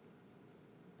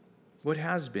 What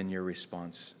has been your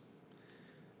response?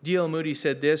 D.L. Moody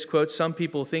said this, quote, "Some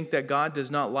people think that God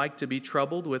does not like to be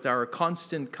troubled with our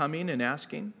constant coming and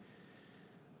asking.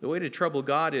 The way to trouble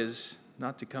God is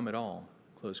not to come at all,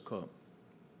 close quote.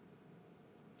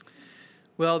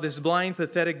 Well, this blind,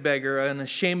 pathetic beggar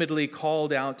unashamedly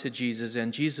called out to Jesus,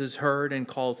 and Jesus heard and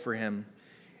called for him,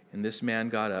 and this man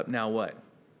got up. Now what?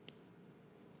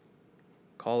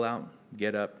 Call out,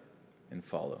 get up, and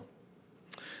follow.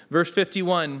 Verse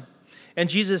 51, and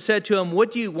Jesus said to him,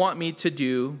 what do you want me to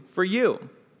do for you?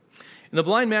 And the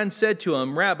blind man said to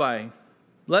him, Rabbi,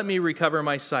 let me recover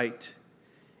my sight.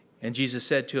 And Jesus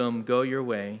said to him, go your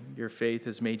way, your faith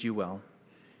has made you well.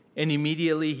 And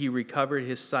immediately he recovered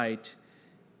his sight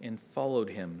and followed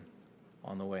him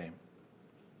on the way.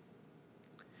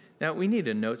 Now, we need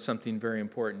to note something very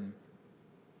important.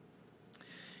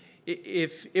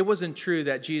 If it wasn't true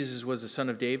that Jesus was the son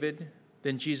of David,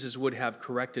 then Jesus would have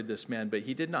corrected this man, but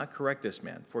he did not correct this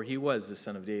man, for he was the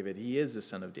son of David. He is the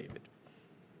son of David.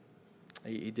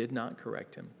 He did not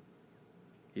correct him.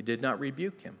 He did not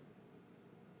rebuke him.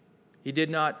 He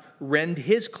did not rend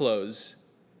his clothes,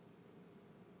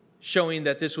 showing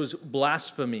that this was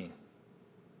blasphemy,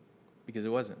 because it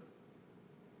wasn't.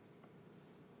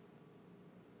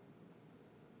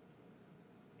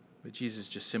 But Jesus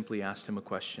just simply asked him a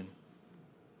question.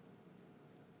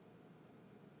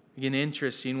 Again,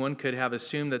 interesting, one could have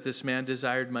assumed that this man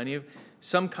desired money,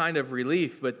 some kind of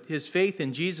relief, but his faith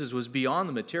in Jesus was beyond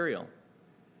the material.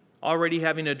 Already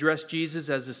having addressed Jesus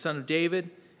as the son of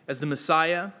David, as the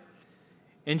Messiah,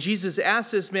 and Jesus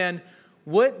asked this man,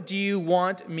 what do you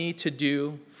want me to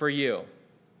do for you?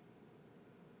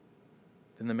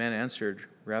 Then the man answered,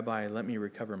 Rabbi, let me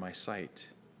recover my sight.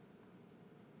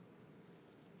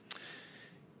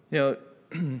 You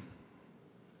know,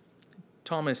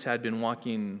 Thomas had been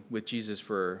walking with Jesus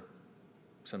for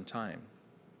some time.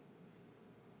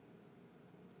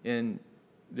 And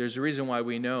there's a reason why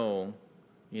we know,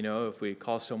 if we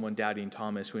call someone Doubting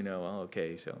Thomas, we know,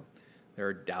 okay, so there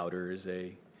are doubters.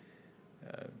 They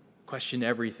question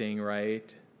everything,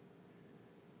 right?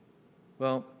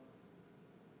 Well,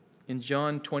 in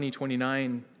John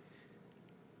 20:29,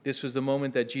 this was the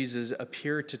moment that Jesus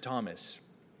appeared to Thomas.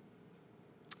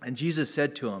 And Jesus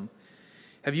said to him,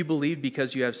 have you believed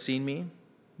because you have seen me?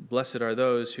 Blessed are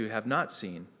those who have not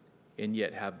seen and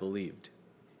yet have believed.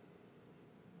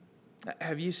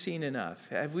 Have you seen enough?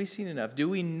 Have we seen enough? Do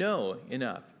we know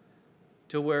enough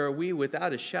to where we,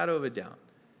 without a shadow of a doubt,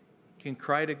 can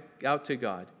cry out to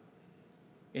God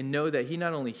and know that he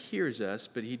not only hears us,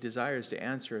 but he desires to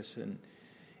answer us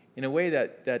in a way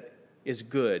that is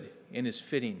good and is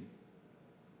fitting?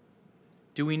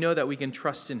 Do we know that we can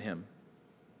trust in him?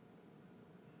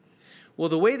 Well,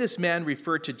 the way this man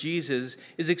referred to Jesus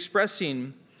is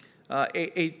expressing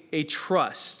a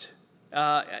trust,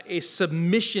 a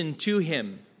submission to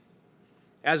him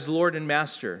as Lord and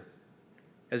Master,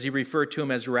 as he referred to him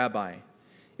as Rabbi.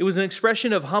 It was an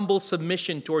expression of humble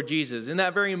submission toward Jesus. In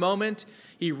that very moment,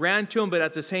 he ran to him, but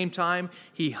at the same time,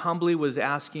 he humbly was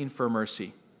asking for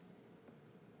mercy.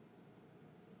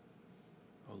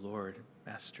 Oh Lord,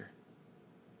 Master,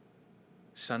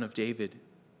 Son of David.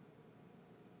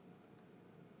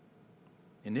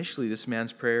 Initially, this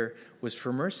man's prayer was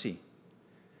for mercy.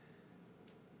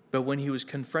 But when he was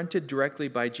confronted directly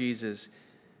by Jesus,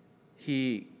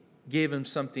 he gave him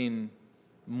something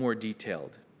more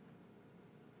detailed.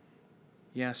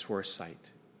 He asked for a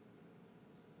sight.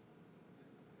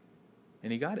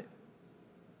 And he got it.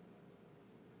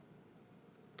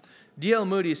 D.L.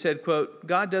 Moody said, quote,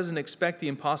 God doesn't expect the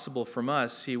impossible from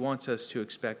us. He wants us to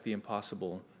expect the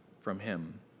impossible from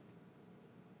him.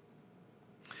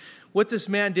 What this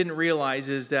man didn't realize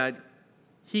is that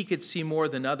he could see more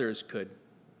than others could.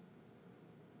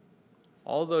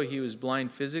 Although he was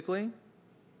blind physically,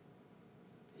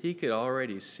 he could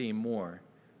already see more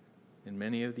than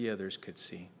many of the others could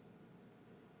see.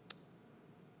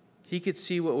 He could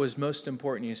see what was most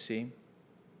important, you see.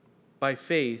 By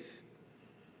faith,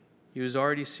 he was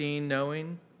already seeing,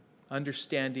 knowing,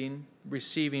 understanding,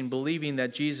 receiving, believing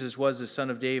that Jesus was the Son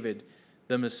of David,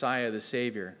 the Messiah, the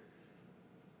Savior.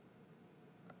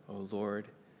 O Lord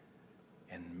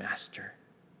and Master.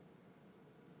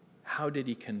 How did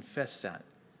he confess that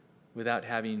without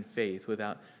having faith,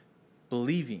 without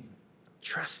believing,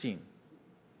 trusting,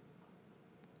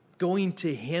 going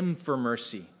to him for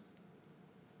mercy?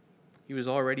 He was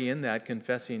already in that,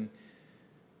 confessing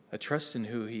a trust in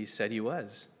who he said he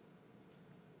was.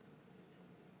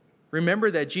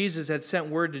 Remember that Jesus had sent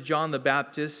word to John the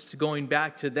Baptist, going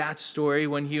back to that story,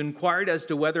 when he inquired as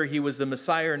to whether he was the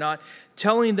Messiah or not,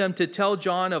 telling them to tell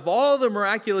John of all the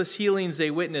miraculous healings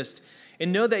they witnessed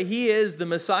and know that he is the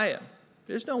Messiah.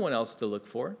 There's no one else to look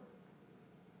for.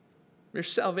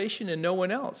 There's salvation in no one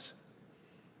else.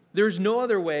 There's no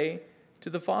other way to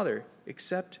the Father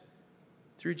except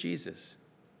through Jesus.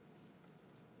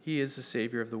 He is the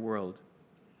Savior of the world.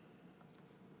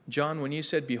 John, when you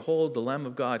said, "Behold, the Lamb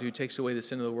of God who takes away the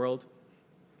sin of the world,"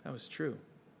 that was true.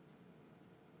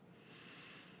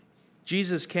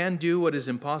 Jesus can do what is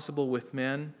impossible with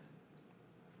men,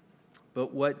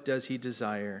 but what does he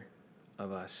desire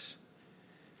of us?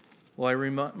 Well, I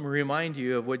remind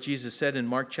you of what Jesus said in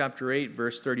Mark chapter 8,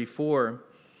 verse 34.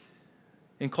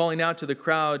 In calling the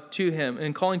crowd to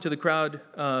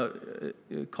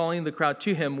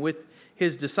him with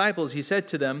his disciples, he said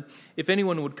to them, "If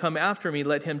anyone would come after me,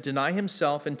 let him deny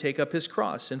himself and take up his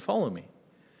cross and follow me.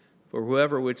 For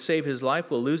whoever would save his life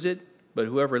will lose it, but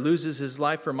whoever loses his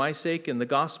life for my sake and the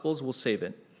gospel's will save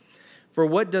it. For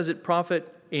what does it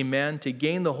profit a man to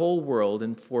gain the whole world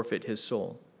and forfeit his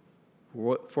soul?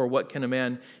 For what can a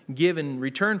man give in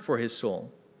return for his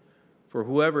soul? For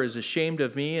whoever is ashamed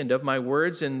of me and of my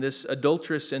words in this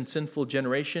adulterous and sinful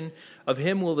generation, of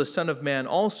him will the Son of Man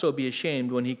also be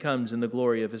ashamed when he comes in the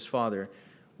glory of his Father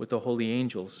with the holy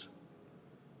angels."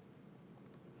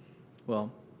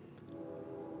 Well,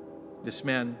 this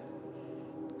man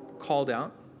called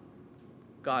out,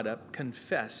 got up,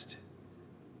 confessed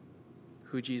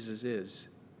who Jesus is,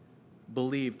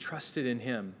 believed, trusted in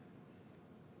him,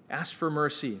 asked for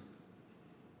mercy,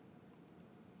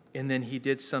 and then he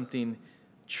did something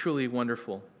truly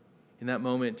wonderful in that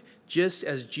moment, just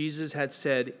as Jesus had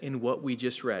said in what we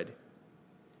just read.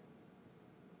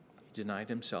 He denied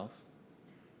himself,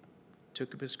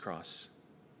 took up his cross,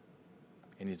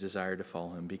 and he desired to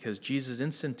follow him because Jesus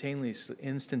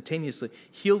instantaneously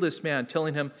healed this man,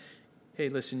 telling him, "Hey,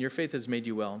 listen, your faith has made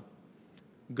you well.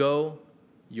 Go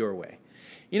your way."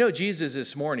 You know, Jesus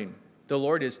this morning, the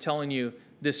Lord is telling you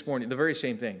this morning the very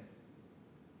same thing.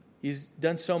 He's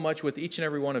done so much with each and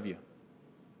every one of you.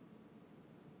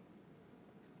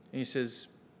 And he says,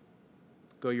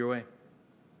 go your way.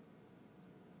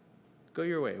 Go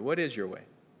your way. What is your way?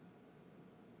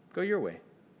 Go your way.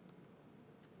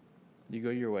 You go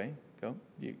your way. Go.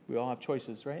 We all have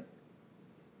choices, right?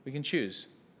 We can choose.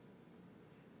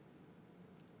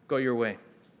 Go your way.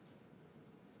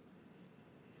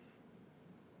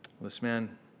 Well, this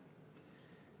man,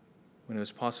 when it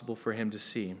was possible for him to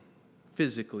see,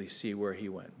 physically see where he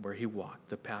went, where he walked,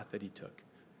 the path that he took,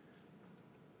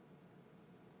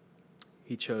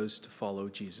 he chose to follow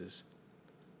Jesus.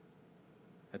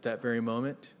 At that very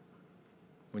moment,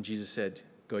 when Jesus said,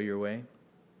 go your way,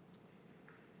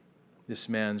 this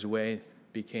man's way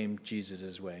became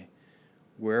Jesus' way.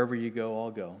 Wherever you go,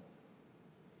 I'll go.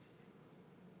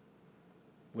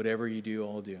 Whatever you do,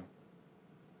 I'll do.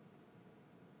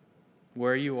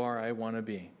 Where you are, I want to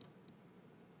be.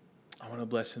 I want to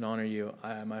bless and honor you.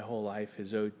 My whole life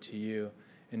is owed to you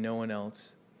and no one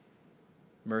else.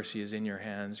 Mercy is in your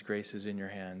hands. Grace is in your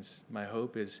hands. My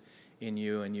hope is in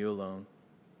you and you alone.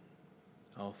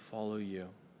 I'll follow you.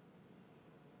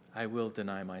 I will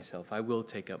deny myself. I will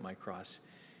take up my cross,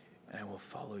 and I will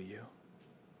follow you.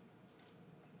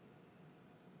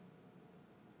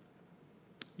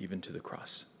 Even to the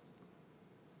cross.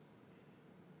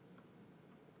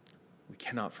 We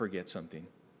cannot forget something.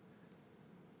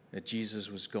 That Jesus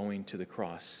was going to the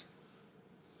cross.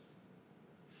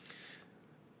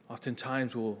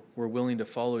 Oftentimes we're willing to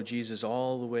follow Jesus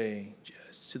all the way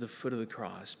just to the foot of the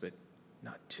cross, but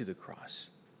not to the cross.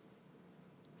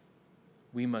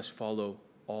 We must follow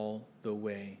all the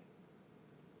way.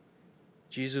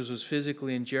 Jesus was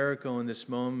physically in Jericho in this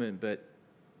moment, but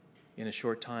in a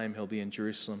short time he'll be in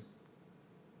Jerusalem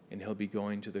and he'll be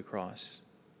going to the cross.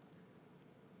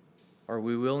 Are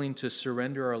we willing to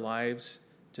surrender our lives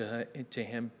to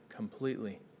him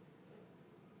completely?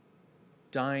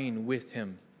 Dying with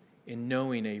him in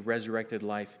knowing a resurrected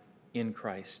life in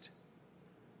Christ.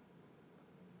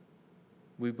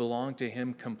 We belong to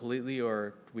him completely,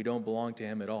 or we don't belong to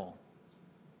him at all.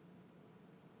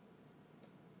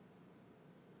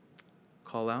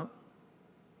 Call out,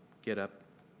 get up,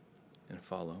 and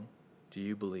follow. Do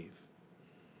you believe?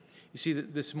 You see,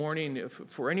 this morning,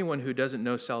 for anyone who doesn't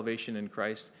know salvation in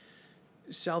Christ,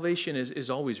 salvation is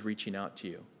always reaching out to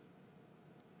you.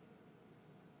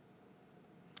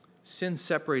 Sin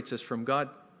separates us from God,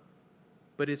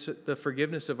 but it's the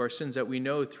forgiveness of our sins that we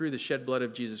know through the shed blood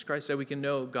of Jesus Christ, that we can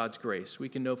know God's grace, we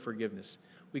can know forgiveness,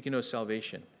 we can know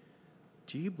salvation.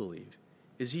 Do you believe?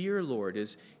 Is he your Lord?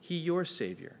 Is he your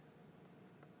Savior?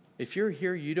 If you're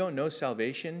here, you don't know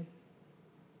salvation,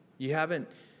 you haven't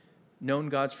known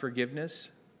God's forgiveness,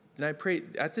 then I pray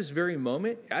at this very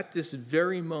moment,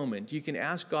 you can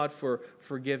ask God for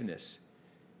forgiveness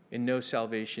and know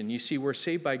salvation. You see, we're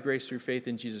saved by grace through faith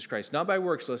in Jesus Christ, not by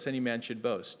works, lest any man should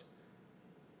boast.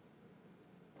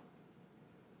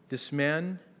 This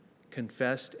man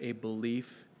confessed a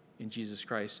belief in Jesus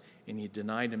Christ, and he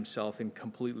denied himself and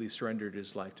completely surrendered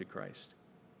his life to Christ.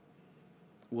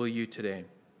 Will you today?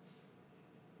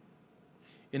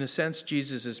 In a sense,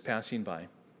 Jesus is passing by.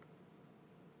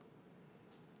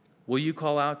 Will you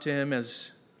call out to him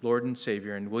as Lord and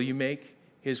Savior, and will you make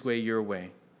his way your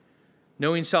way?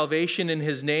 Knowing salvation in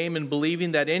his name and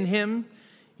believing that in him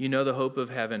you know the hope of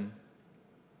heaven.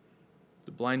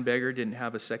 The blind beggar didn't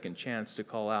have a second chance to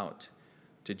call out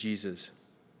to Jesus.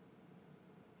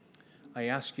 I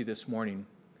ask you this morning,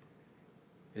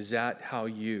 is that how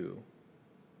you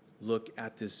look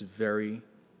at this very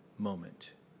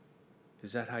moment?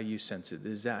 Is that how you sense it?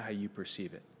 Is that how you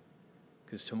perceive it?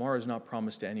 Because tomorrow is not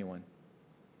promised to anyone.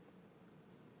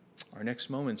 Our next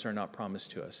moments are not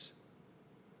promised to us.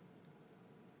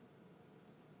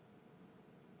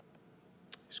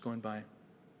 He's going by.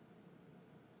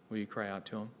 Will you cry out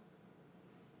to him?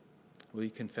 Will you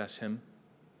confess him?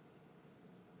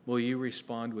 Will you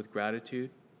respond with gratitude?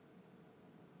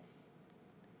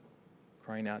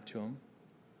 Crying out to him,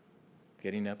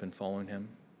 getting up and following him,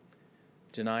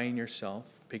 denying yourself,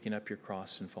 picking up your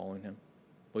cross and following him.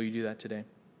 Will you do that today?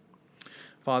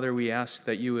 Father, we ask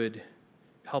that you would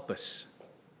help us.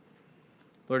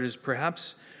 Lord, as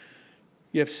perhaps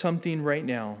you have something right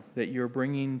now that you're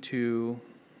bringing to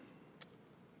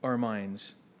our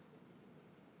minds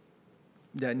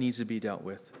that needs to be dealt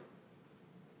with.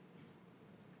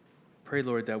 Pray,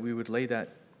 Lord, that we would lay that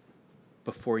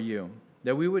before you,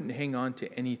 that we wouldn't hang on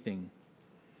to anything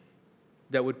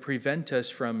that would prevent us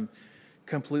from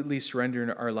completely surrendering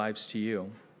our lives to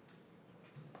you.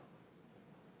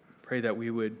 Pray that we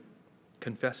would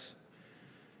confess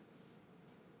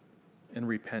and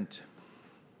repent.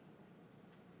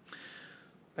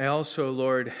 I also,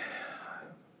 Lord,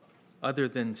 other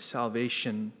than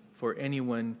salvation for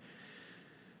anyone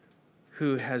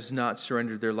who has not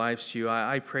surrendered their lives to you,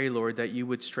 I pray, Lord, that you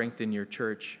would strengthen your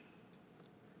church.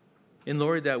 And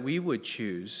Lord, that we would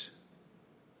choose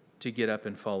to get up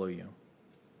and follow you.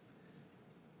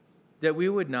 That we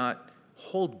would not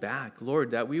hold back, Lord,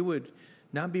 that we would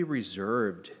not be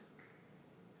reserved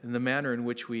in the manner in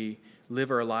which we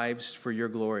live our lives for your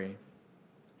glory.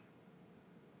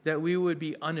 That we would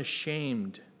be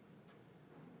unashamed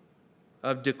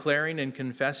of declaring and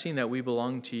confessing that we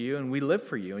belong to you and we live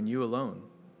for you and you alone.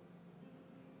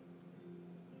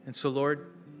 And so,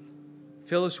 Lord,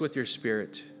 fill us with your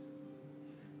Spirit.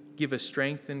 Give us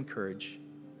strength and courage.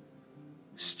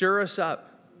 Stir us up.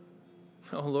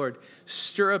 Oh, Lord,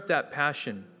 stir up that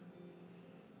passion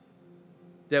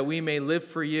that we may live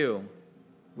for you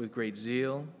with great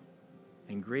zeal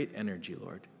and great energy,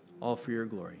 Lord, all for your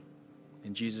glory.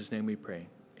 In Jesus' name we pray.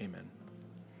 Amen.